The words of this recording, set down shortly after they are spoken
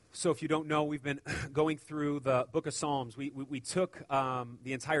So if you don't know, we've been going through the book of Psalms. We took the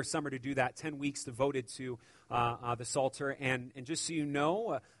entire summer to do that, 10 weeks devoted to the Psalter. And just so you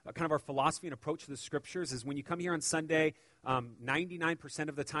know, kind of our philosophy and approach to the Scriptures is when you come here on Sunday, 99%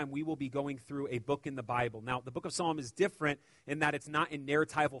 of the time we will be going through a book in the Bible. Now, the book of Psalm is different in that it's not in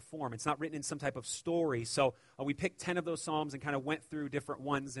narratival form. It's not written in some type of story. So we picked 10 of those Psalms and kind of went through different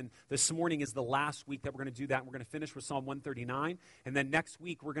ones. And this morning is the last week that we're going to do that. And we're going to finish with Psalm 139. And then next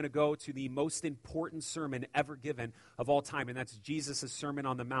week, we're going to go to the most important sermon ever given of all time. And that's Jesus' Sermon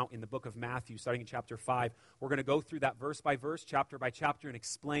on the Mount in the book of Matthew, starting in chapter 5. We're going to go through that verse by verse, chapter by chapter, and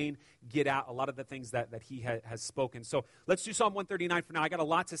explain, get at a lot of the things that he has spoken. So let's do Psalm 139 for now. I got a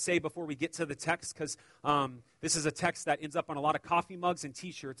lot to say before we get to the text because this is a text that ends up on a lot of coffee mugs and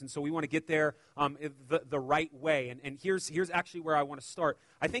T-shirts, and so we want to get there the right way. And here's actually where I want to start.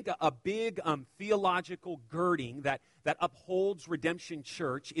 I think a big theological girding that upholds Redemption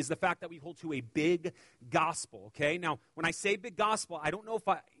Church is the fact that we hold to a big gospel, okay? Now, when I say big gospel, I don't know if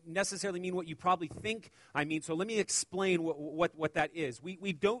I necessarily mean what you probably think I mean, so let me explain what that is.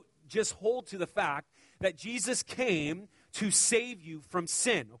 We don't just hold to the fact that Jesus came to save you from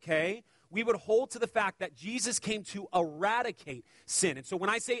sin, okay? We would hold to the fact that Jesus came to eradicate sin. And so when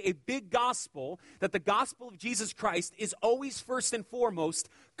I say a big gospel, that the gospel of Jesus Christ is always first and foremost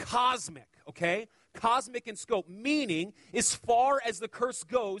cosmic, okay? Cosmic in scope, meaning as far as the curse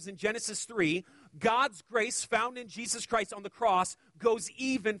goes in Genesis 3, God's grace found in Jesus Christ on the cross goes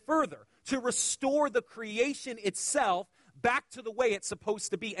even further to restore the creation itself back to the way it's supposed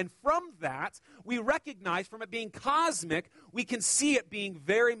to be. And from that, we recognize from it being cosmic, we can see it being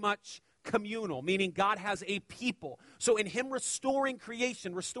very much communal, meaning God has a people. So in him restoring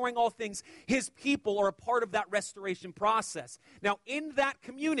creation, restoring all things, his people are a part of that restoration process. Now, in that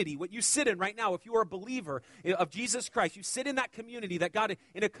community, what you sit in right now, if you are a believer of Jesus Christ, you sit in that community that God,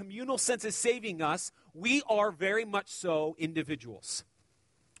 in a communal sense, is saving us. We are very much so individuals.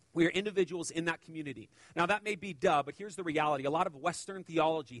 We are individuals in that community. Now, that may be duh, but here's the reality. A lot of Western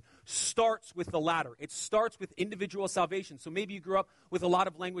theology starts with the latter. It starts with individual salvation. So maybe you grew up with a lot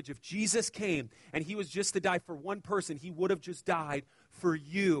of language. If Jesus came and he was just to die for one person, he would have just died for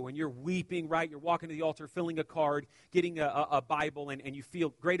you. And you're weeping, right? You're walking to the altar, filling a card, getting a Bible, and you feel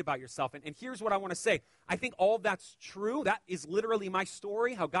great about yourself. And here's what I want to say. I think all of that's true. That is literally my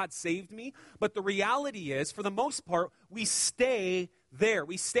story, how God saved me. But the reality is, for the most part, we stay there.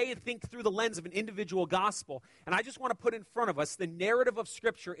 We stay and think through the lens of an individual gospel. And I just want to put in front of us, the narrative of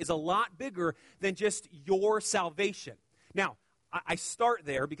Scripture is a lot bigger than just your salvation. Now, I start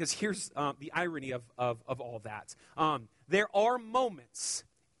there because here's the irony of all that. There are moments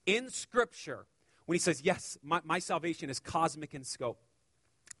in Scripture when he says, yes, my salvation is cosmic in scope.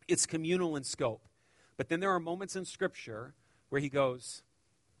 It's communal in scope. But then there are moments in Scripture where he goes,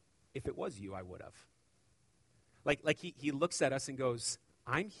 if it was you, I would have. Like he looks at us and goes,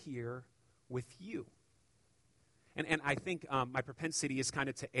 I'm here with you. And I think my propensity is kind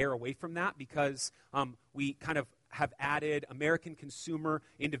of to err away from that because we kind of have added American consumer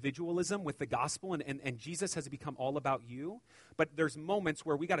individualism with the gospel, and Jesus has become all about you. But there's moments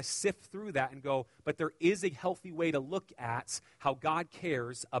where we got to sift through that and go, but there is a healthy way to look at how God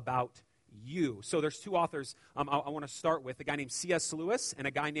cares about you. So there's two authors I want to start with, a guy named C.S. Lewis and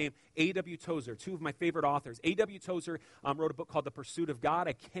a guy named A.W. Tozer, two of my favorite authors. A.W. Tozer wrote a book called The Pursuit of God.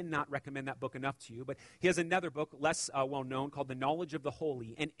 I cannot recommend that book enough to you, but he has another book, less well-known, called The Knowledge of the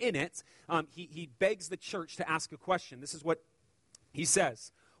Holy. And in it, he begs the church to ask a question. This is what he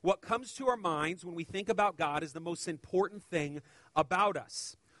says. What comes to our minds when we think about God is the most important thing about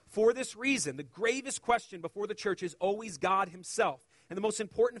us. For this reason, the gravest question before the church is always God himself. And the most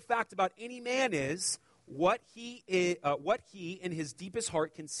important fact about any man is what he in his deepest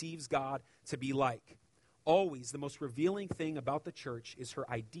heart conceives God to be like. Always the most revealing thing about the church is her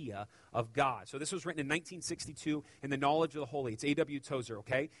idea of God. So this was written in 1962 in The Knowledge of the Holy. It's A.W. Tozer,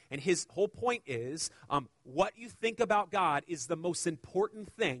 okay? And his whole point is what you think about God is the most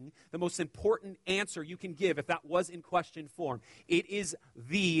important thing, the most important answer you can give if that was in question form. It is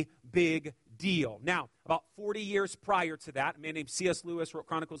the big deal. Now, about 40 years prior to that, a man named C.S. Lewis wrote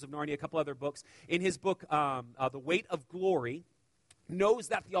Chronicles of Narnia, a couple other books. In his book, The Weight of Glory, knows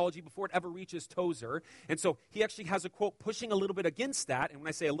that theology before it ever reaches Tozer. And so he actually has a quote pushing a little bit against that. And when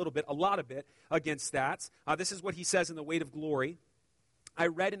I say a little bit, a lot of it against that. This is what he says in The Weight of Glory. I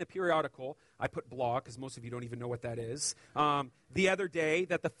read in a periodical, I put blog because most of you don't even know what that is, the other day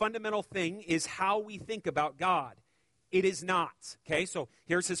that the fundamental thing is how we think about God. It is not. Okay, so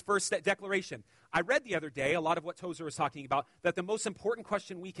here's his first declaration. I read the other day, a lot of what Tozer was talking about, that the most important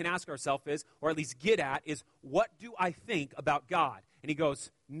question we can ask ourselves is, or at least get at, is what do I think about God? And he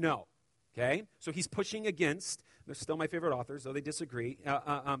goes, no. Okay? So he's pushing against, they're still my favorite authors, though they disagree.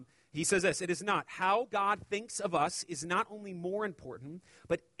 He says this, it is not. How God thinks of us is not only more important,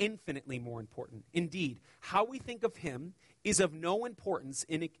 but infinitely more important. Indeed, how we think of him is of no importance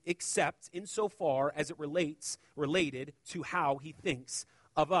except insofar as it related to how he thinks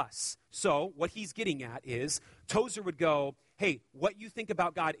of us. So what he's getting at is, Tozer would go, hey, what you think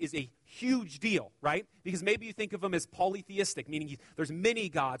about God is a huge deal, right? Because maybe you think of him as polytheistic, meaning there's many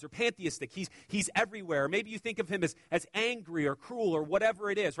gods, or pantheistic, he's everywhere. Maybe you think of him as angry or cruel or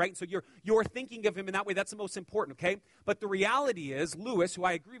whatever it is, right? And so you're thinking of him in that way. That's the most important, okay? But the reality is, Lewis, who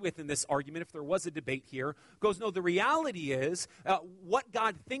I agree with in this argument, if there was a debate here, goes, no, the reality is what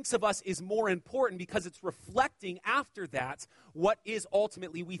God thinks of us is more important because it's reflecting after that what is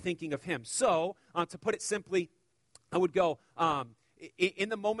ultimately we thinking of him. So, to put it simply, I would go, in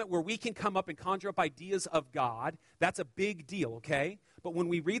the moment where we can come up and conjure up ideas of God, that's a big deal, okay? But when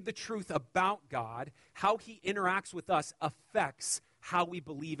we read the truth about God, how he interacts with us affects how we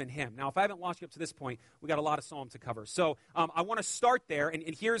believe in him. Now, if I haven't lost you up to this point, we got a lot of Psalm to cover. So I want to start there, and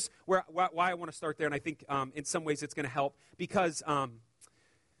here's why I want to start there, and I think in some ways it's going to help, because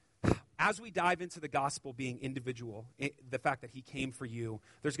as we dive into the gospel being individual, the fact that he came for you,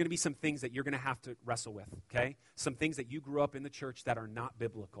 there's going to be some things that you're going to have to wrestle with, okay? Some things that you grew up in the church that are not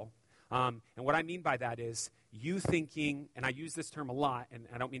biblical. And what I mean by that is you thinking, and I use this term a lot, and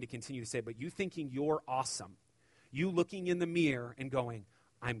I don't mean to continue to say it, but you thinking you're awesome. You looking in the mirror and going,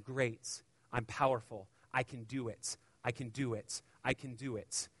 I'm great, I'm powerful, I can do it, I can do it, I can do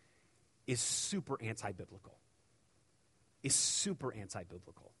it, is super anti-biblical. Is super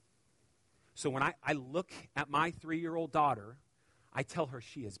anti-biblical. So when I look at my 3-year-old daughter, I tell her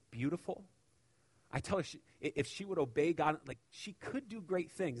she is beautiful. I tell her if she would obey God, like she could do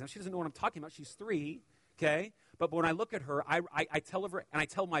great things. Now, she doesn't know what I'm talking about. She's 3, okay? But when I look at her, I tell her, and I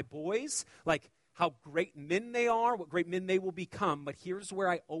tell my boys, like, how great men they are, what great men they will become. But here's where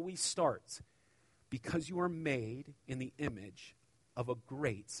I always start. Because you are made in the image of a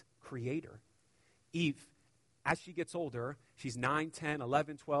great creator. Eve, as she gets older, she's 9, 10,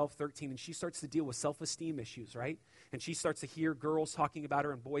 11, 12, 13, and she starts to deal with self-esteem issues, right? And she starts to hear girls talking about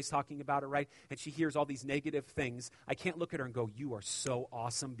her and boys talking about her, right? And she hears all these negative things. I can't look at her and go, you are so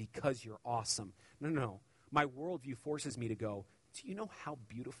awesome because you're awesome. No. My worldview forces me to go, do you know how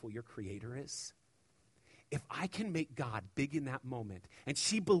beautiful your creator is? If I can make God big in that moment, and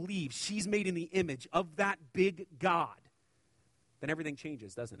she believes she's made in the image of that big God, then everything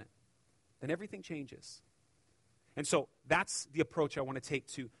changes, doesn't it? Then everything changes. And so that's the approach I want to take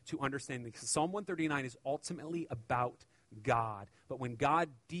to understanding, because Psalm 139 is ultimately about God. But when God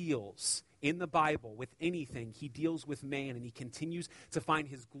deals in the Bible with anything, he deals with man, and he continues to find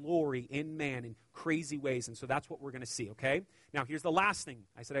his glory in man in crazy ways. And so that's what we're going to see, okay? Now, here's the last thing.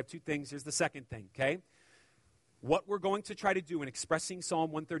 I said I have 2 things. Here's the second thing, okay? What we're going to try to do in expressing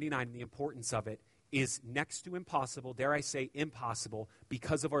Psalm 139 and the importance of it is next to impossible, dare I say impossible,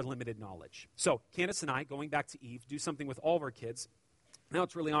 because of our limited knowledge. So Candace and I, going back to Eve, do something with all of our kids. Now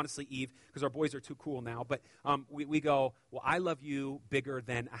it's really honestly Eve, because our boys are too cool now, but we go, well, I love you bigger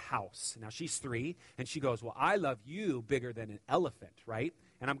than a house. Now she's 3, and she goes, well, I love you bigger than an elephant, right?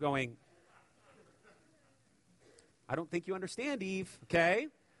 And I'm going, I don't think you understand, Eve, okay?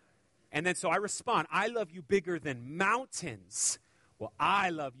 And then so I respond, I love you bigger than mountains. Well, I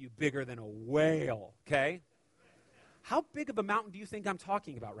love you bigger than a whale, okay? How big of a mountain do you think I'm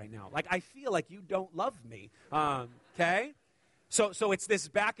talking about right now? Like, I feel like you don't love me, okay? So it's this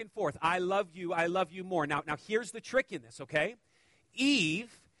back and forth. I love you more. Now here's the trick in this, okay?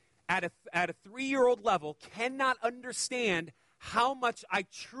 Eve, at a 3-year-old level, cannot understand how much I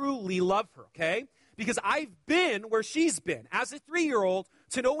truly love her, okay? Because I've been where she's been as a 3-year-old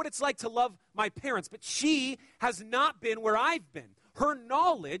to know what it's like to love my parents, but she has not been where I've been. Her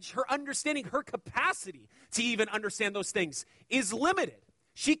knowledge, her understanding, her capacity to even understand those things is limited.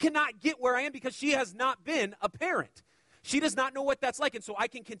 She cannot get where I am because she has not been a parent. She does not know what that's like, and so I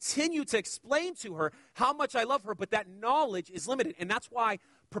can continue to explain to her how much I love her, but that knowledge is limited, and that's why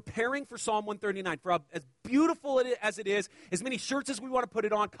preparing for Psalm 139, for as beautiful as it is, as many shirts as we want to put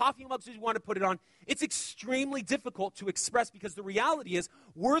it on, coffee mugs as we want to put it on, it's extremely difficult to express, because the reality is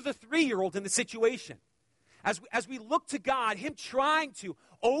we're the 3-year-old in the situation. As we look to God, him trying to,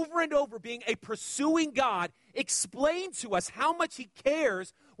 over and over, being a pursuing God, explain to us how much he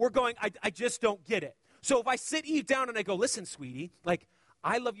cares, we're going, I just don't get it. So if I sit Eve down and I go, listen, sweetie, like,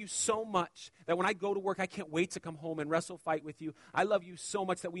 I love you so much that when I go to work, I can't wait to come home and wrestle fight with you. I love you so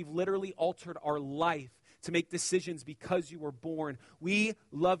much that we've literally altered our life to make decisions because you were born. We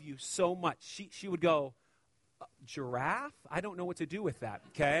love you so much. She would go, giraffe? I don't know what to do with that,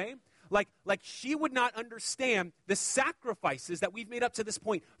 okay? Like she would not understand the sacrifices that we've made up to this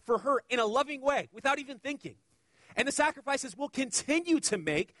point for her in a loving way without even thinking. And the sacrifices we'll continue to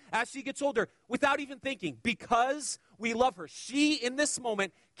make as she gets older without even thinking because we love her. She, in this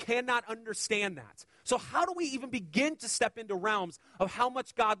moment, cannot understand that. So how do we even begin to step into realms of how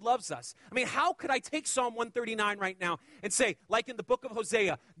much God loves us? I mean, how could I take Psalm 139 right now and say, like in the book of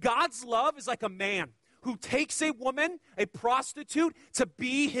Hosea, God's love is like a man who takes a woman, a prostitute, to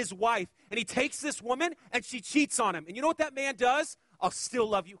be his wife. And he takes this woman and she cheats on him. And you know what that man does? I'll still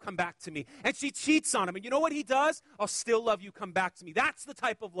love you, come back to me. And she cheats on him. And you know what he does? I'll still love you, come back to me. That's the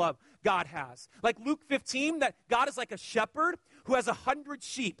type of love God has. Like Luke 15, that God is like a shepherd who has 100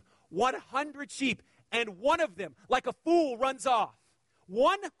 sheep, 100 sheep, and one of them, like a fool, runs off.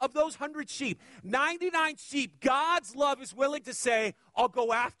 One of those 100 sheep, 99 sheep, God's love is willing to say, I'll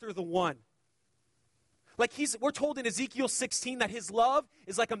go after the one. Like we're told in Ezekiel 16 that his love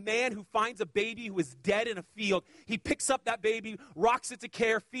is like a man who finds a baby who is dead in a field. He picks up that baby, rocks it to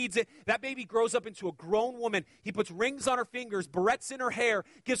care, feeds it. That baby grows up into a grown woman. He puts rings on her fingers, barrettes in her hair,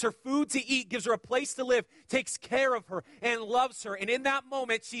 gives her food to eat, gives her a place to live, takes care of her, and loves her. And in that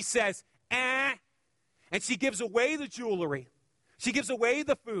moment, she says, and she gives away the jewelry. She gives away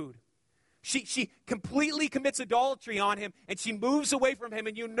the food. She completely commits adultery on him, and she moves away from him.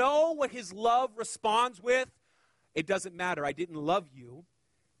 And you know what his love responds with? It doesn't matter. I didn't love you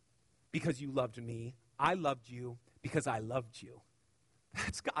because you loved me. I loved you because I loved you.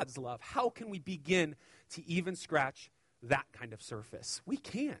 That's God's love. How can we begin to even scratch that kind of surface? We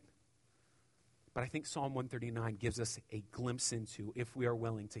can. But I think Psalm 139 gives us a glimpse into if we are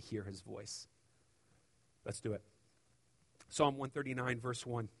willing to hear his voice. Let's do it. Psalm 139, verse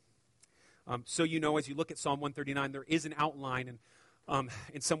 1. So you know, as you look at Psalm 139, there is an outline, and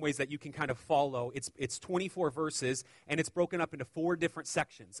in some ways that you can kind of follow. It's 24 verses, and it's broken up into 4 different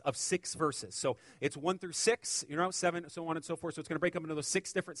sections of 6 verses. So it's 1 through 6, 7, so on and so forth. So it's going to break up into those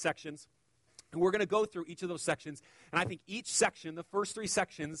 6 different sections. And we're going to go through each of those sections. And I think each section, the first 3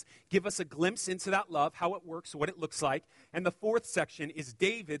 sections, give us a glimpse into that love, how it works, what it looks like. And the 4th section is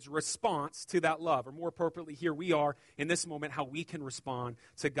David's response to that love. Or more appropriately, here we are in this moment, how we can respond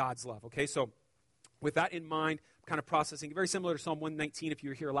to God's love. Okay, so with that in mind, kind of processing, very similar to Psalm 119. If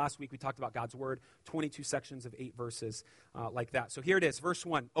you were here last week, we talked about God's word, 22 sections of 8 verses like that. So here it is, verse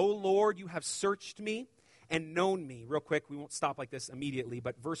 1. O Lord, you have searched me and known me. Real quick, we won't stop like this immediately,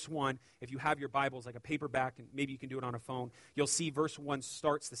 but verse 1, if you have your Bibles, like a paperback, and maybe you can do it on a phone, you'll see verse 1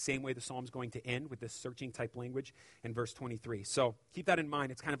 starts the same way the psalm's going to end, with this searching type language in verse 23. So keep that in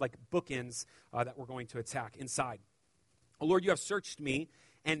mind. It's kind of like bookends that we're going to attack inside. O Lord, you have searched me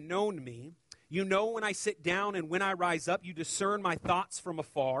and known me. You know when I sit down and when I rise up. You discern my thoughts from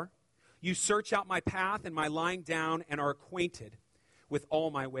afar. You search out my path and my lying down and are acquainted with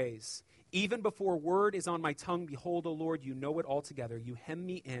all my ways. Even before word is on my tongue, behold, O Lord, you know it altogether. You hem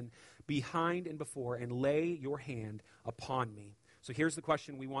me in behind and before and lay your hand upon me. So here's the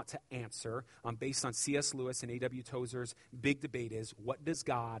question we want to answer based on C.S. Lewis and A.W. Tozer's big debate is, what does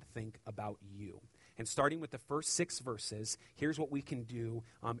God think about you? And starting with the first 6 verses, here's what we can do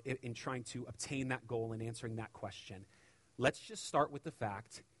in trying to obtain that goal and answering that question. Let's just start with the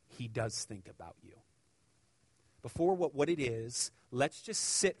fact he does think about you. Before what it is, let's just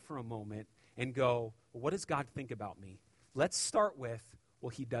sit for a moment and go, well, what does God think about me? Let's start with,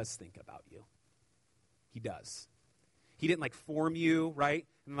 well, he does think about you. He does. He didn't form you, right?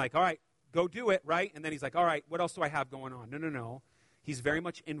 And all right, go do it, right? And then he's like, all right, what else do I have going on? No. He's very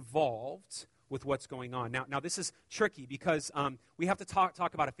much involved with what's going on. Now this is tricky because we have to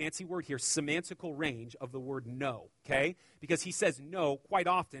talk about a fancy word here, semantical range of the word know, okay? Because he says know quite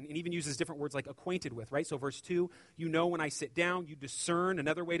often and even uses different words like acquainted with, right? So verse 2, you know when I sit down, you discern,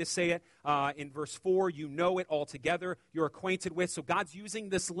 another way to say it. In verse 4, you know it altogether, you're acquainted with. So God's using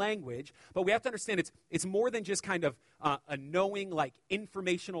this language, but we have to understand it's more than just kind of a knowing,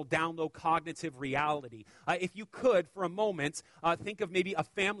 informational download, cognitive reality. If you could, for a moment, think of maybe a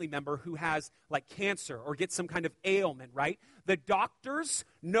family member who has cancer or gets some kind of ailment, right? The doctors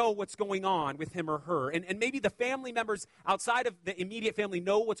know what's going on with him or her. And maybe the family members outside of the immediate family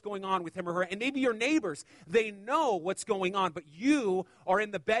know what's going on with him or her. And maybe your neighbors, they know what's going on. But you are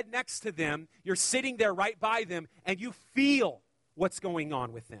in the bed next to them. You're sitting there right by them. And you feel what's going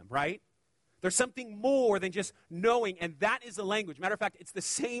on with them, right? There's something more than just knowing, and that is the language. Matter of fact, it's the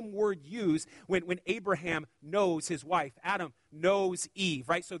same word used when Abraham knows his wife. Adam knows Eve,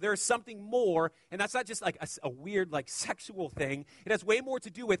 right? So there's something more, and that's not just a weird sexual thing. It has way more to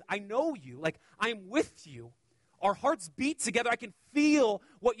do with, I know you, I'm with you our hearts beat together. I can feel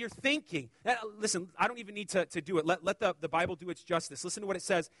what you're thinking. Listen, I don't even need to do it. Let the Bible do its justice. Listen to what it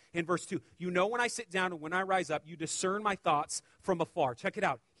says in verse 2. You know when I sit down and when I rise up, you discern my thoughts from afar. Check it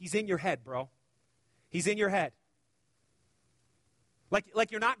out. He's in your head, bro. He's in your head.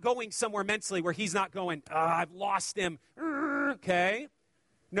 Like you're not going somewhere mentally where he's not going, I've lost him. Okay?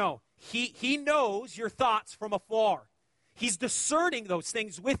 No, he knows your thoughts from afar. He's discerning those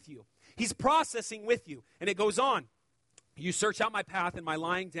things with you. He's processing with you. And it goes on. You search out my path and my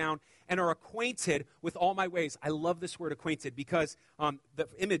lying down and are acquainted with all my ways. I love this word acquainted because the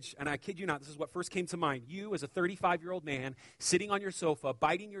image, and I kid you not, this is what first came to mind. You as a 35-year-old man sitting on your sofa,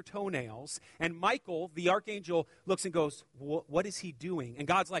 biting your toenails, and Michael, the archangel, looks and goes, what is he doing? And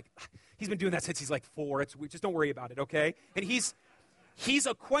God's like, he's been doing that since he's like 4. Just don't worry about it, okay? And he's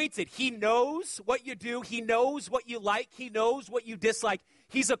acquainted. He knows what you do. He knows what you like. He knows what you dislike.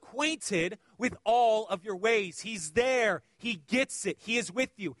 He's acquainted with all of your ways. He's there. He gets it. He is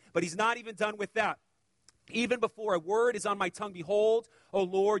with you. But he's not even done with that. Even before a word is on my tongue, behold, O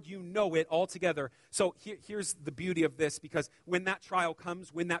Lord, you know it altogether. So here's the beauty of this, because when that trial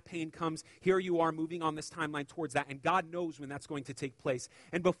comes, when that pain comes, here you are moving on this timeline towards that, and God knows when that's going to take place.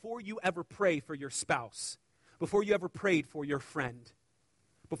 And before you ever pray for your spouse, before you ever prayed for your friend,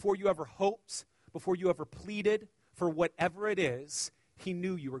 before you ever hoped, before you ever pleaded for whatever it is, he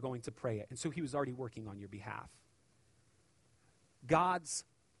knew you were going to pray it. And so he was already working on your behalf. God's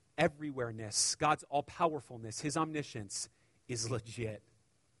everywhereness, God's all-powerfulness, his omniscience is legit.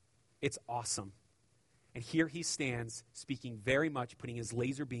 It's awesome. And here he stands speaking very much, putting his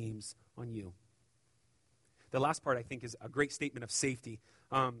laser beams on you. The last part, I think, is a great statement of safety.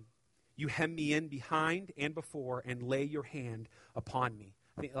 You hem me in behind and before and lay your hand upon me.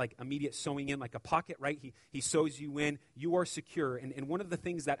 Like immediate sewing in, like a pocket, right? He sews you in. You are secure. And one of the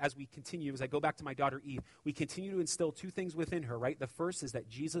things that as we continue, as I go back to my daughter Eve, we continue to instill 2 things within her, right? The first is that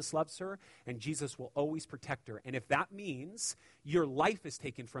Jesus loves her and Jesus will always protect her. And if that means your life is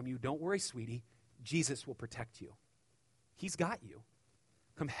taken from you, don't worry, sweetie. Jesus will protect you. He's got you.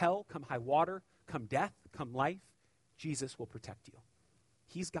 Come hell, come high water, come death, come life, Jesus will protect you.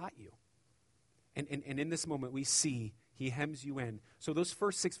 He's got you. And in this moment, we see he hems you in. So those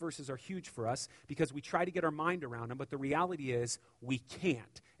first 6 verses are huge for us because we try to get our mind around them, but the reality is we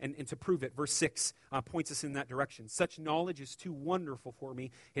can't. And to prove it, verse 6 points us in that direction. Such knowledge is too wonderful for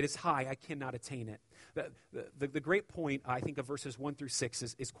me. It is high. I cannot attain it. The great point, I think, of verses 1 through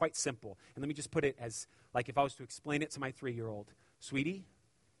 6 is quite simple. And let me just put it as, like if I was to explain it to my 3-year-old. Sweetie,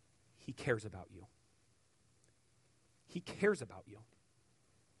 he cares about you. He cares about you.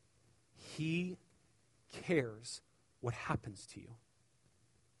 He cares what happens to you.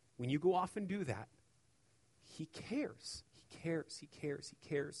 When you go off and do that, he cares. He cares. He cares. He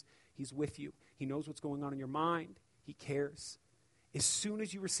cares. He's with you. He knows what's going on in your mind. He cares. As soon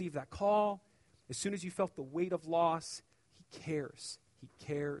as you receive that call, as soon as you felt the weight of loss, he cares. He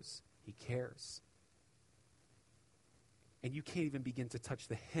cares. He cares. And you can't even begin to touch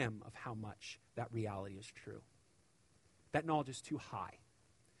the hem of how much that reality is true. That knowledge is too high.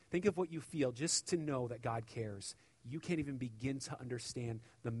 Think of what you feel just to know that God cares. You can't even begin to understand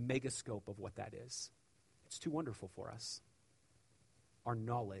the megascope of what that is. It's too wonderful for us. Our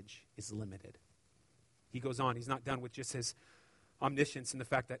knowledge is limited. He goes on. He's not done with just his omniscience and the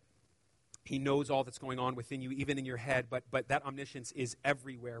fact that he knows all that's going on within you, even in your head, but that omniscience is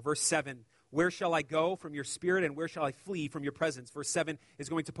everywhere. Verse 7, where shall I go from your spirit and where shall I flee from your presence? Verse 7 is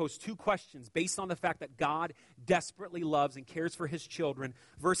going to pose 2 questions based on the fact that God desperately loves and cares for his children.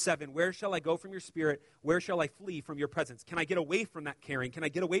 Verse 7, where shall I go from your spirit? Where shall I flee from your presence? Can I get away from that caring? Can I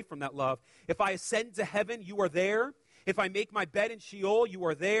get away from that love? If I ascend to heaven, you are there. If I make my bed in Sheol, you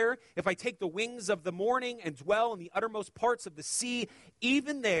are there. If I take the wings of the morning and dwell in the uttermost parts of the sea,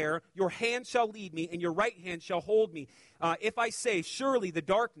 even there your hand shall lead me and your right hand shall hold me. If I say, surely the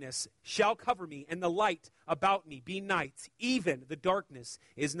darkness shall cover me and the light about me be night, even the darkness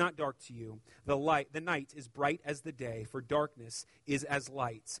is not dark to you. The night is bright as the day, for darkness is as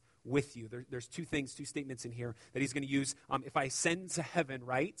light with you. There's 2 statements in here that he's going to use. If I ascend to heaven,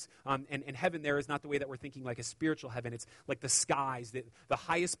 right? And heaven there is not the way that we're thinking like a spiritual heaven. It's like the skies, the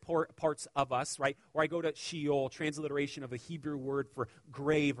highest parts of us, right? Or I go to Sheol, transliteration of a Hebrew word for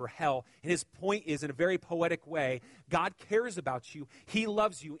grave or hell. And his point is, in a very poetic way, God cares about you. He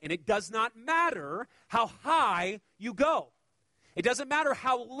loves you. And it does not matter how high you go. It doesn't matter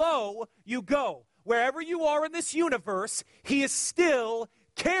how low you go. Wherever you are in this universe, he is still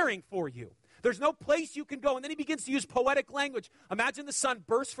caring for you. There's no place you can go. And then he begins to use poetic language. Imagine the sun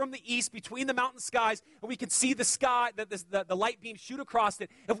bursts from the east between the mountain skies, and we can see the sky, the light beam shoot across it.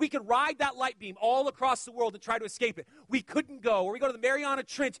 If we could ride that light beam all across the world and try to escape it, we couldn't go. Or we go to the Mariana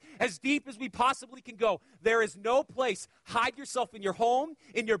Trench as deep as we possibly can go. There is no place. Hide yourself in your home,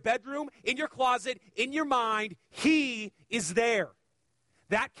 in your bedroom, in your closet, in your mind. He is there.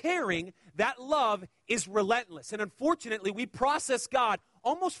 That caring, that love is relentless. And unfortunately, we process God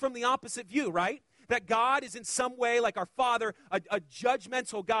almost from the opposite view, right? That God is in some way like our Father, a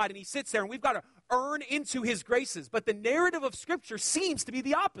judgmental God, and he sits there and we've got to earn into his graces. But the narrative of Scripture seems to be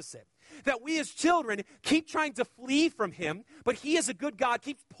the opposite. That we as children keep trying to flee from him, but he is a good God,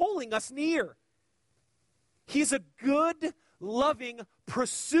 keeps pulling us near. He's a good, loving,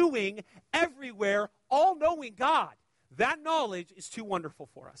 pursuing, everywhere, all-knowing God. That knowledge is too wonderful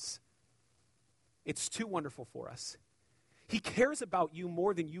for us. It's too wonderful for us. He cares about you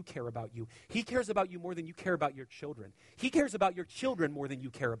more than you care about you. He cares about you more than you care about your children. He cares about your children more than you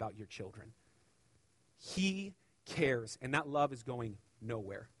care about your children. He cares, and that love is going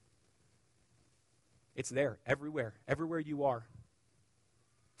nowhere. It's there, everywhere you are.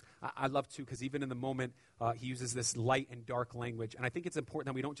 I love to, because even in the moment, he uses this light and dark language. And I think it's important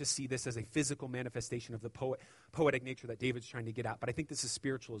that we don't just see this as a physical manifestation of the poetic nature that David's trying to get at, but I think this is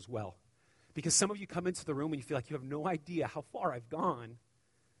spiritual as well. Because some of you come into the room and you feel like you have no idea how far I've gone.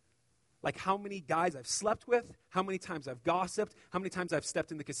 Like how many guys I've slept with, how many times I've gossiped, how many times I've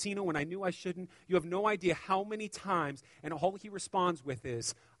stepped in the casino when I knew I shouldn't. You have no idea how many times, and all he responds with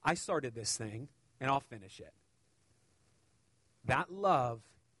is, I started this thing, and I'll finish it. That love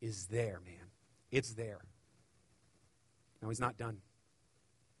is there, man. It's there. No, he's not done.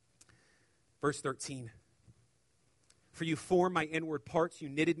 Verse 13. For you formed my inward parts. You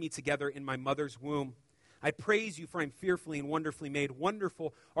knitted me together in my mother's womb. I praise you, for I am fearfully and wonderfully made.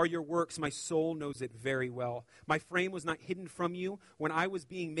 Wonderful are your works. My soul knows it very well. My frame was not hidden from you when I was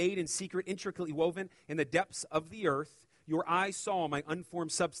being made in secret, intricately woven in the depths of the earth. Your eyes saw my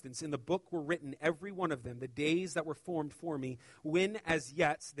unformed substance. In the book were written, every one of them, the days that were formed for me, when as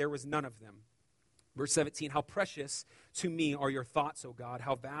yet there was none of them. Verse 17, how precious to me are your thoughts, O God.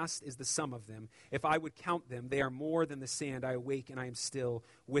 How vast is the sum of them. If I would count them, they are more than the sand. I awake and I am still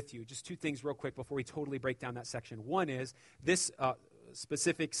with you. Just two things real quick before we totally break down that section. One is this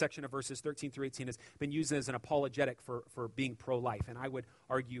specific section of verses 13 through 18 has been used as an apologetic for being pro-life, and I would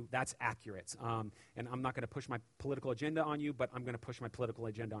argue that's accurate. And I'm not going to push my political agenda on you, but I'm going to push my political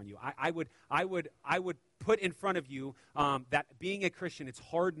agenda on you. I would put in front of you that being a Christian, it's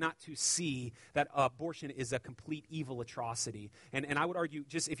hard not to see that abortion is a complete evil atrocity. And I would argue,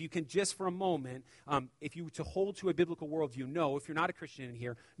 just if you can just for a moment, if you to hold to a biblical worldview, know, if you're not a Christian in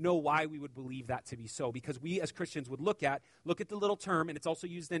here, know why we would believe that to be so. Because we as Christians would look at the little term, and it's also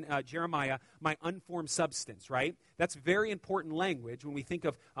used in Jeremiah, my unformed substance, right? That's very important language when we think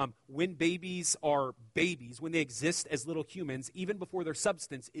of when babies are babies, when they exist as little humans, even before their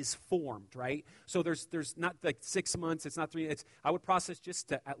substance is formed, right? So there's not like 6 months, it's not 3, I would process just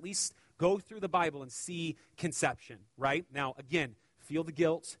to at least go through the Bible and see conception, right? Now, again, feel the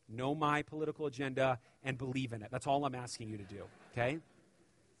guilt, know my political agenda, and believe in it. That's all I'm asking you to do, okay?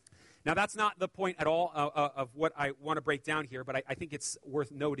 Now, that's not the point at all of what I want to break down here, but I think it's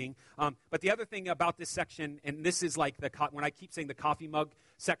worth noting. But the other thing about this section, and this is like when I keep saying the coffee mug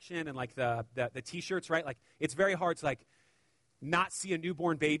section and like the T-shirts, right? Like, it's very hard to like not see a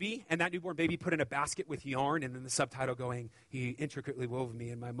newborn baby, and that newborn baby put in a basket with yarn, and then the subtitle going, he intricately wove me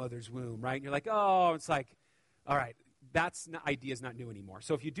in my mother's womb, right? And you're like, oh, it's like, all right, idea is not new anymore.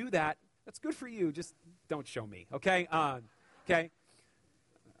 So if you do that, that's good for you. Just don't show me, okay? Okay?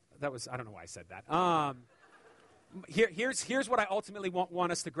 That was, I don't know why I said that. Here's what I ultimately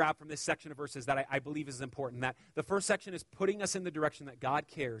want us to grab from this section of verses that I believe is important. That the first section is putting us in the direction that God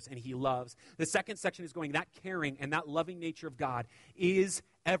cares and he loves. The second section is going, that caring and that loving nature of God is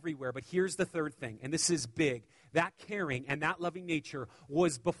everywhere. But here's the third thing, and this is big. That caring and that loving nature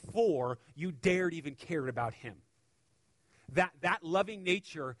was before you dared even care about him. That loving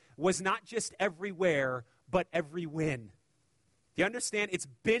nature was not just everywhere, but every when. Do you understand? It's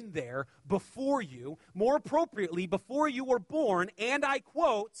been there before you, more appropriately, before you were born. And I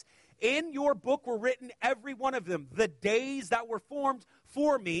quote, in your book were written every one of them, the days that were formed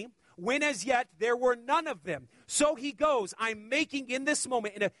for me, when as yet there were none of them. So he goes, I'm making in this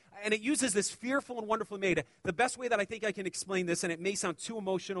moment, and it uses this fearful and wonderfully made. The best way that I think I can explain this, and it may sound too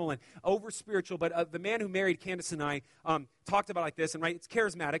emotional and over-spiritual, but the man who married Candace and I talked about it like this, and right, it's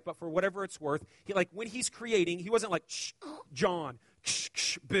charismatic, but for whatever it's worth, when he's creating, he wasn't like, shh, John,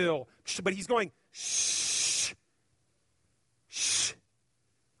 shh, Bill, shh, but he's going, shh, shh.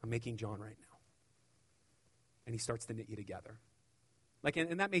 I'm making John right now. and he starts to knit you together. Like,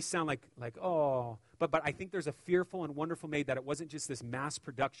 and that may sound like oh, but I think there's a fearful and wonderful made that it wasn't just this mass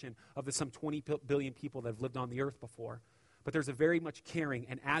production of the some 20 billion people that have lived on the earth before, but there's a very much caring,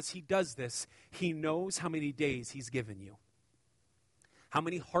 and as he does this, he knows how many days he's given you. How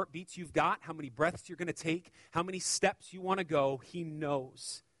many heartbeats you've got, how many breaths you're going to take, how many steps you want to go, he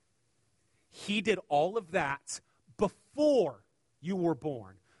knows. He did all of that before you were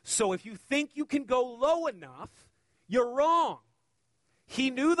born. So if you think you can go low enough, you're wrong. He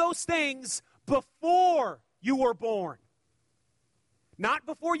knew those things before you were born. Not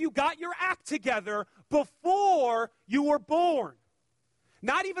before you got your act together, before you were born.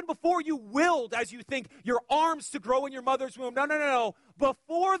 Not even before you willed as you think your arms to grow in your mother's womb. No.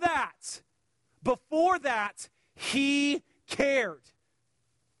 Before that, he cared.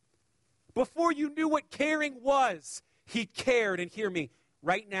 Before you knew what caring was, he cared. And hear me,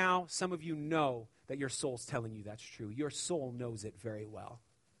 right now, some of you know that your soul's telling you that's true. Your soul knows it very well.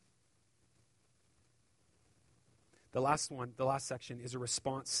 The last section is a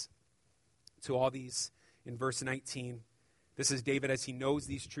response to all these in verse 19. This is David as he knows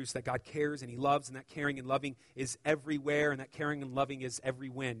these truths, that God cares and he loves, and that caring and loving is everywhere, and that caring and loving is every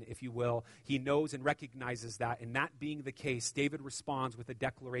win, if you will. He knows and recognizes that, and that being the case, David responds with a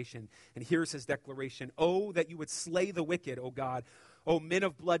declaration. And here's his declaration: "Oh, that you would slay the wicked, O God. O men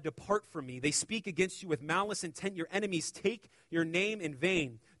of blood, depart from me. They speak against you with malice intent. Your enemies take your name in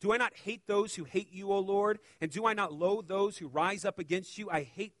vain. Do I not hate those who hate you, O Lord? And do I not loathe those who rise up against you? I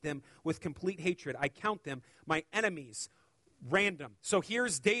hate them with complete hatred. I count them my enemies." Random. So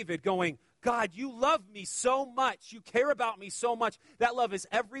here's David going, God, you love me so much. You care about me so much. That love is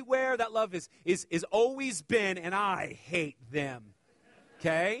everywhere. That love is always been, and I hate them.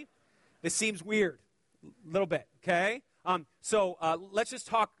 Okay? This seems weird. A little bit. Okay? So let's just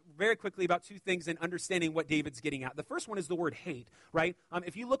talk very quickly about two things in understanding what David's getting at. The first one is the word hate, right?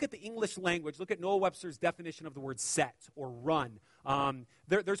 If you look at the English language, look at Noah Webster's definition of the word set or run.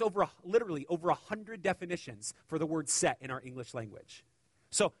 There's literally over 100 definitions for the word set in our English language.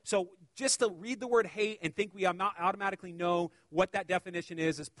 So just to read the word hate and think we not automatically know what that definition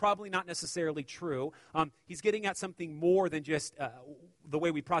is probably not necessarily true. He's getting at something more than just the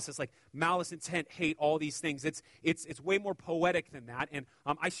way we process, like malice, intent, hate, all these things. It's way more poetic than that. And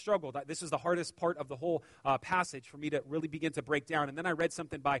I struggled. This was the hardest part of the whole passage for me to really begin to break down. And then I read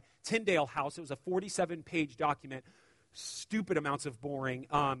something by Tyndale House. It was a 47-page document. Stupid amounts of boring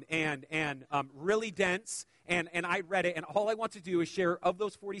and really dense. And I read it, and all I want to do is share, of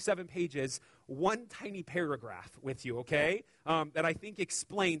those 47 pages, one tiny paragraph with you, okay, that I think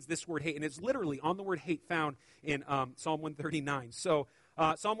explains this word hate. And it's literally on the word hate found in Psalm 139. So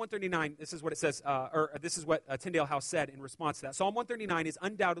Psalm 139, this is what it says, or this is what Tyndale House said in response to that. Psalm 139 is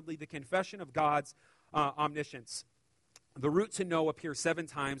undoubtedly the confession of God's omniscience. The root to know appears 7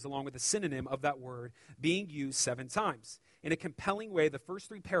 times, along with the synonym of that word being used 7 times. In a compelling way, the first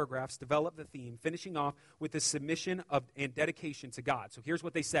 3 paragraphs develop the theme, finishing off with the submission and dedication to God. So here's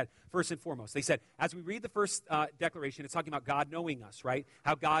what they said, first and foremost. They said, as we read the first declaration, it's talking about God knowing us, right?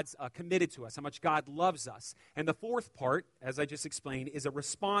 How God's committed to us, how much God loves us. And the fourth part, as I just explained, is a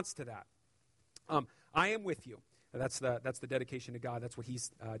response to that. I am with you. That's the dedication to God. That's what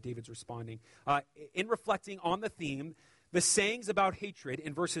David's responding. In reflecting on the theme, the sayings about hatred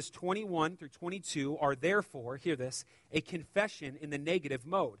in verses 21 through 22 are therefore, hear this, a confession in the negative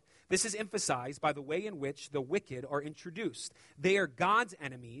mode. This is emphasized by the way in which the wicked are introduced. They are God's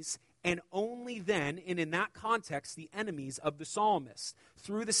enemies, and only then, and in that context, the enemies of the psalmist.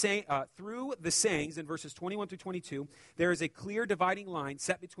 Through the sayings in verses 21 through 22, there is a clear dividing line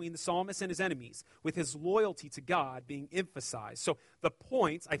set between the psalmist and his enemies, with his loyalty to God being emphasized. So the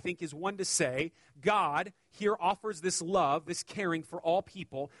point, I think, is one to say, God here offers this love, this caring for all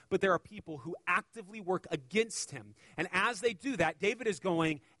people, but there are people who actively work against him. And as they do that, David is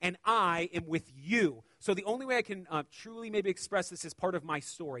going, and I am with you. So the only way I can truly maybe express this is part of my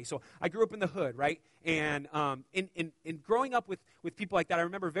story. So I grew up in the hood, right? And in growing up with people like that, I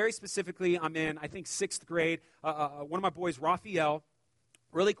remember very specifically, I'm in, I think, 6th grade. One of my boys, Raphael,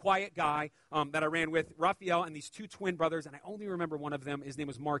 really quiet guy that I ran with, Raphael, and these 2 twin brothers, and I only remember one of them. His name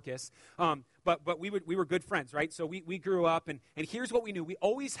was Marcus. But we were good friends, right? So we grew up, and here's what we knew. We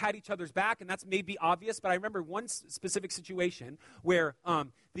always had each other's back, and that's maybe obvious, but I remember one specific situation where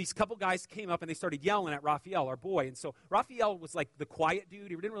these couple guys came up, and they started yelling at Raphael, our boy. And so Raphael was like the quiet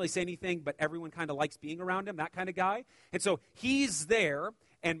dude. He didn't really say anything, but everyone kind of likes being around him, that kind of guy. And so he's there,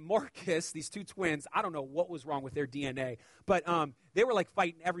 and Marcus, these two twins, I don't know what was wrong with their DNA, but they were like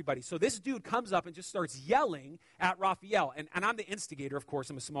fighting everybody. So this dude comes up and just starts yelling at Raphael. And I'm the instigator, of course.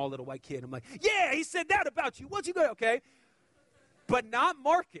 I'm a small little white kid. I'm like, yeah, he said that about you. What's you got? Okay. But not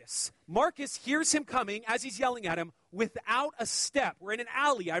Marcus. Marcus hears him coming as he's yelling at him without a step. We're in an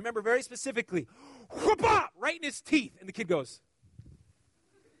alley. I remember very specifically. Whoop-ah! Right in his teeth. And the kid goes,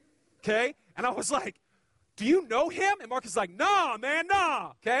 okay? And I was like, do you know him? And Marcus is like, nah, man,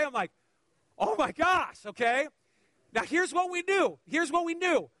 nah. Okay? I'm like, oh my gosh, okay? Now here's what we do. Here's what we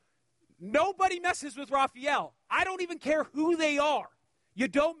knew. Nobody messes with Raphael. I don't even care who they are. You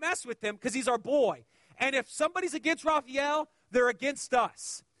don't mess with them because he's our boy. And if somebody's against Raphael, they're against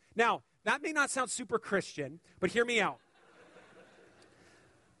us. Now, that may not sound super Christian, but hear me out.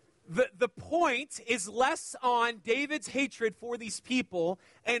 The point is less on David's hatred for these people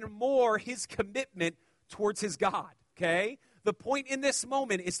and more his commitment towards his God, okay? The point in this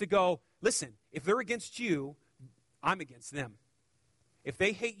moment is to go, listen, if they're against you, I'm against them. If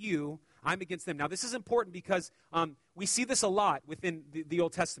they hate you, I'm against them. Now, this is important because we see this a lot within the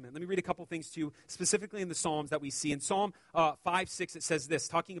Old Testament. Let me read a couple things to you, specifically in the Psalms that we see. In Psalm 5, 6, it says this,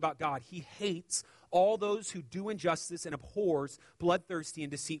 talking about God. He hates all those who do injustice and abhors bloodthirsty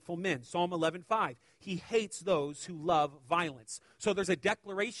and deceitful men. Psalm 11, 5, he hates those who love violence. So there's a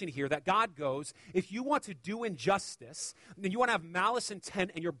declaration here that God goes, if you want to do injustice, and you want to have malice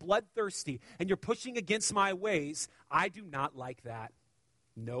intent, and you're bloodthirsty, and you're pushing against my ways, I do not like that.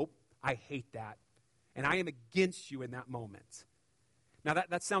 Nope. I hate that. And I am against you in that moment. Now,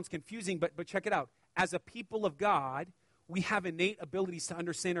 that sounds confusing, but check it out. As a people of God, we have innate abilities to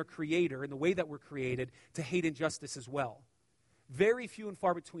understand our Creator and the way that we're created to hate injustice as well. Very few and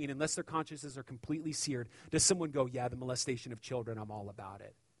far between, unless their consciences are completely seared, does someone go, yeah, the molestation of children, I'm all about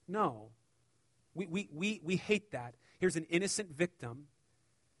it. No. We hate that. Here's an innocent victim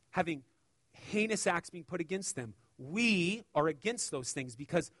having heinous acts being put against them. We are against those things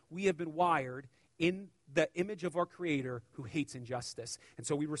because we have been wired in the image of our Creator who hates injustice. And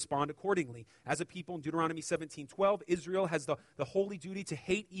so we respond accordingly. As a people, in Deuteronomy 17:12, Israel has the holy duty to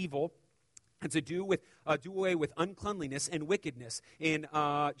hate evil and to do away with uncleanliness and wickedness. In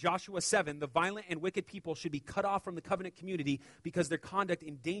Joshua 7, the violent and wicked people should be cut off from the covenant community because their conduct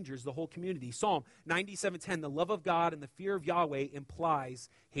endangers the whole community. Psalm 97:10, the love of God and the fear of Yahweh implies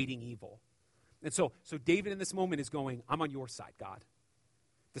hating evil. And so David in this moment is going, I'm on your side, God.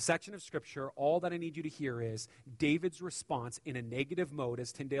 The section of Scripture, all that I need you to hear is David's response in a negative mode,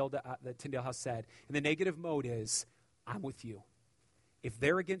 as Tyndale has said. And the negative mode is, I'm with you. If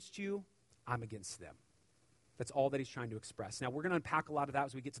they're against you, I'm against them. That's all that he's trying to express. Now, we're going to unpack a lot of that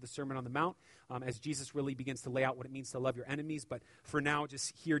as we get to the Sermon on the Mount, as Jesus really begins to lay out what it means to love your enemies. But for now,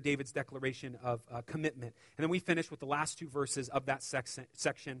 just hear David's declaration of commitment. And then we finish with the last two verses of that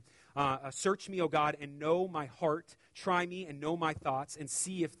section. Search me, O God, and know my heart. Try me and know my thoughts, and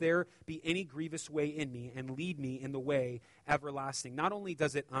see if there be any grievous way in me, and lead me in the way everlasting. Not only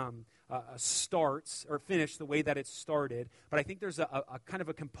does it start or finish the way that it started, but I think there's a kind of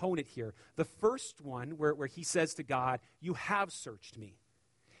a component here. The first one where he says to God, you have searched me.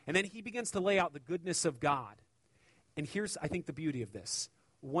 And then he begins to lay out the goodness of God. And here's, I think, the beauty of this.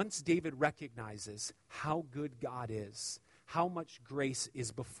 Once David recognizes how good God is, how much grace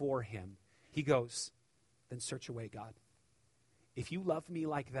is before him, he goes, then search away, God. If you love me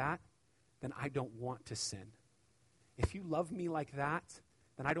like that, then I don't want to sin. If you love me like that,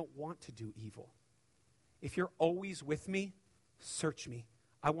 then I don't want to do evil. If you're always with me, search me.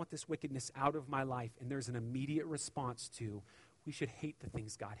 I want this wickedness out of my life. And there's an immediate response to, we should hate the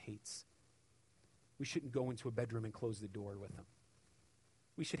things God hates. We shouldn't go into a bedroom and close the door with him.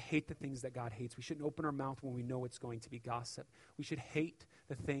 We should hate the things that God hates. We shouldn't open our mouth when we know it's going to be gossip. We should hate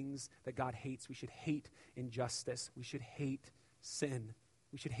the things that God hates. We should hate injustice. We should hate sin.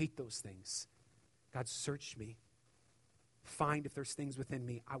 We should hate those things. God, search me. Find if there's things within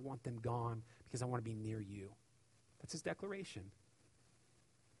me. I want them gone because I want to be near you. That's his declaration.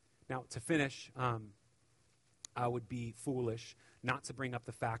 Now, to finish, I would be foolish not to bring up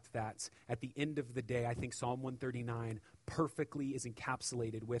the fact that at the end of the day, I think Psalm 139 perfectly is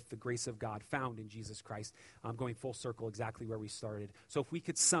encapsulated with the grace of God found in Jesus Christ. I'm going full circle exactly where we started. So if we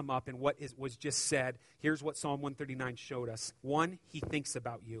could sum up in what was just said, here's what Psalm 139 showed us. 1, he thinks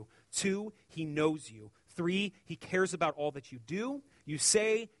about you. 2, he knows you. 3, he cares about all that you do, you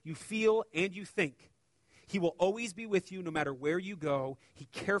say, you feel, and you think. He will always be with you no matter where you go. He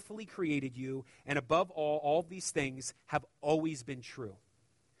carefully created you. And above all these things have always been true.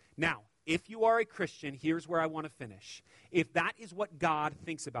 Now, if you are a Christian, here's where I want to finish. If that is what God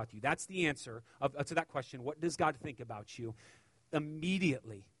thinks about you, that's the answer to that question. What does God think about you?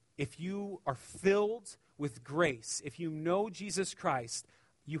 immediately, if you are filled with grace, if you know Jesus Christ,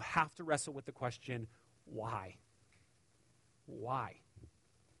 you have to wrestle with the question, why? Why?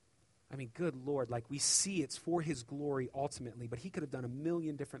 I mean, good Lord, like we see it's for his glory ultimately, but he could have done a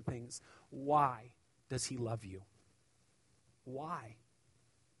million different things. Why does he love you? Why?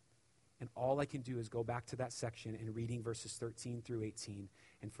 And all I can do is go back to that section and reading verses 13 through 18.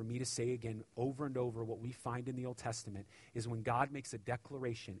 And for me to say again over and over what we find in the Old Testament is when God makes a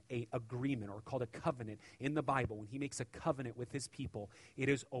declaration, an agreement, or called a covenant in the Bible, when he makes a covenant with his people, it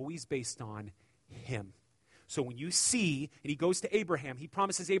is always based on him. So when you see, and he goes to Abraham, he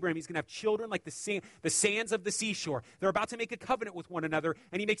promises Abraham he's going to have children like the sands of the seashore. They're about to make a covenant with one another,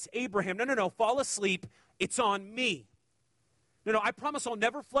 and he makes Abraham, no, fall asleep. It's on me. No, I promise I'll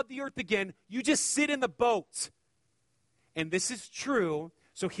never flood the earth again. You just sit in the boat. And this is true.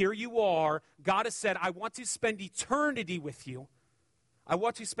 So here you are. God has said, I want to spend eternity with you. I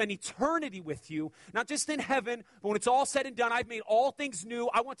want to spend eternity with you, not just in heaven, but when it's all said and done, I've made all things new.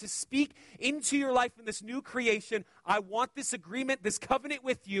 I want to speak into your life in this new creation. I want this agreement, this covenant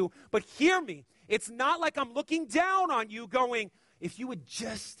with you. But hear me, it's not like I'm looking down on you going, if you would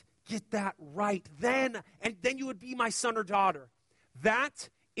just get that right, then you would be my son or daughter. That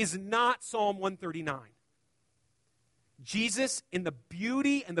is not Psalm 139. Jesus, in the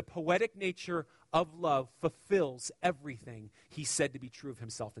beauty and the poetic nature of love, fulfills everything he said to be true of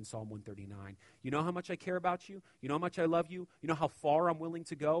himself in Psalm 139. You know how much I care about you? You know how much I love you? You know how far I'm willing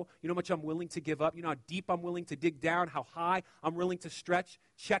to go? You know how much I'm willing to give up? You know how deep I'm willing to dig down? How high I'm willing to stretch?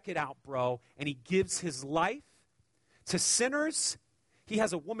 Check it out, bro. And he gives his life to sinners. He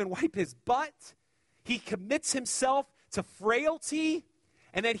has a woman wipe his butt. He commits himself to frailty.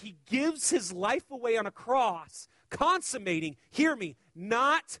 And then he gives his life away on a cross, consummating, hear me,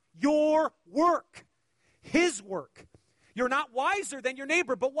 not your work, his work. You're not wiser than your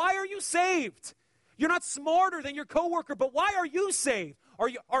neighbor, but why are you saved? You're not smarter than your coworker, but why are you saved? Are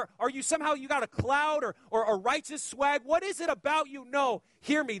you somehow, you got a cloud or a righteous swag? What is it about you? No,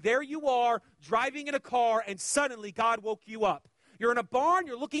 hear me, there you are driving in a car and suddenly God woke you up. You're in a barn,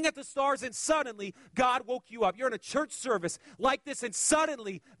 you're looking at the stars, and suddenly God woke you up. You're in a church service like this, and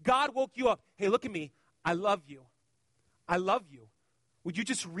suddenly God woke you up. Hey, look at me. I love you. I love you. Would you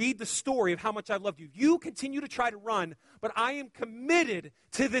just read the story of how much I love you? You continue to try to run, but I am committed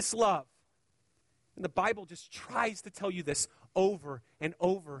to this love. And the Bible just tries to tell you this over and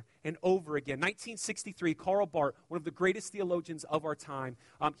over and over again. 1963, Karl Barth, one of the greatest theologians of our time,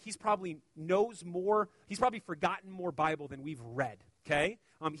 he's probably forgotten more Bible than we've read, okay?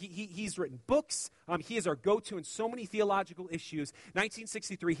 He's written books. He is our go-to in so many theological issues.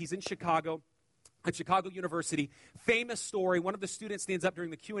 1963, he's in Chicago. At Chicago University, famous story. One of the students stands up during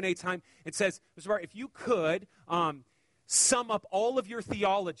the Q&A time and says, Mr. Barth, if you could sum up all of your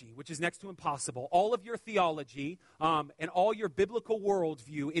theology, which is next to impossible, all of your theology and all your biblical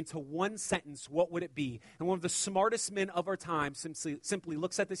worldview into one sentence, what would it be? And one of the smartest men of our time simply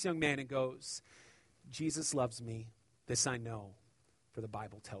looks at this young man and goes, Jesus loves me, this I know, for the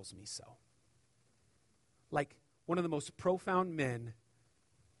Bible tells me so. Like one of the most profound men,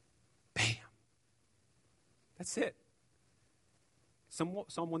 bam. That's it. Psalm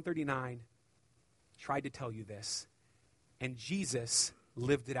 139 tried to tell you this, and Jesus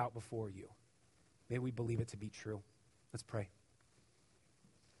lived it out before you. May we believe it to be true. Let's pray.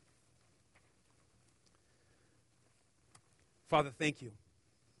 Father, thank you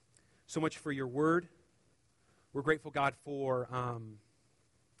so much for your word. We're grateful, God, for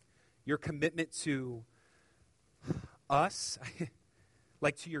your commitment to us,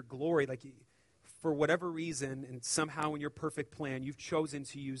 like to your glory, like for whatever reason, and somehow in your perfect plan, you've chosen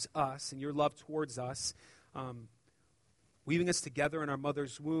to use us and your love towards us, weaving us together in our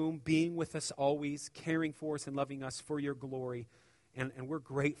mother's womb, being with us always, caring for us and loving us for your glory. And we're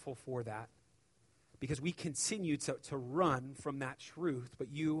grateful for that because we continue to run from that truth,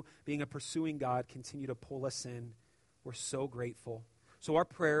 but you, being a pursuing God, continue to pull us in. We're so grateful. So our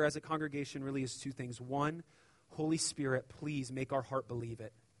prayer as a congregation really is two things. One, Holy Spirit, please make our heart believe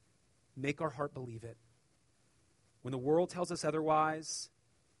it. Make our heart believe it. When the world tells us otherwise,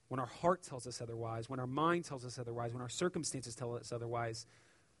 when our heart tells us otherwise, when our mind tells us otherwise, when our circumstances tell us otherwise,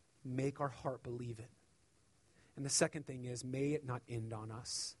 make our heart believe it. And the second thing is, may it not end on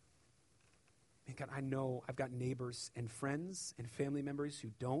us. And God, I know I've got neighbors and friends and family members who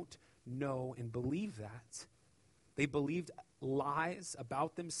don't know and believe that. They believed lies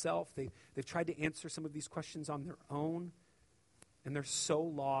about themselves. They've tried to answer some of these questions on their own. And they're so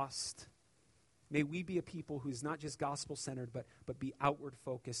lost. May we be a people who's not just gospel-centered, but be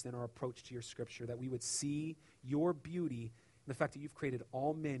outward-focused in our approach to your scripture, that we would see your beauty the fact that you've created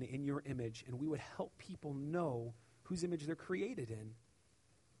all men in your image, and we would help people know whose image they're created in.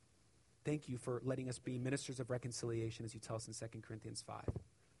 Thank you for letting us be ministers of reconciliation, as you tell us in 2 Corinthians 5.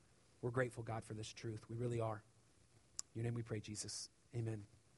 We're grateful, God, for this truth. We really are. In your name we pray, Jesus. Amen.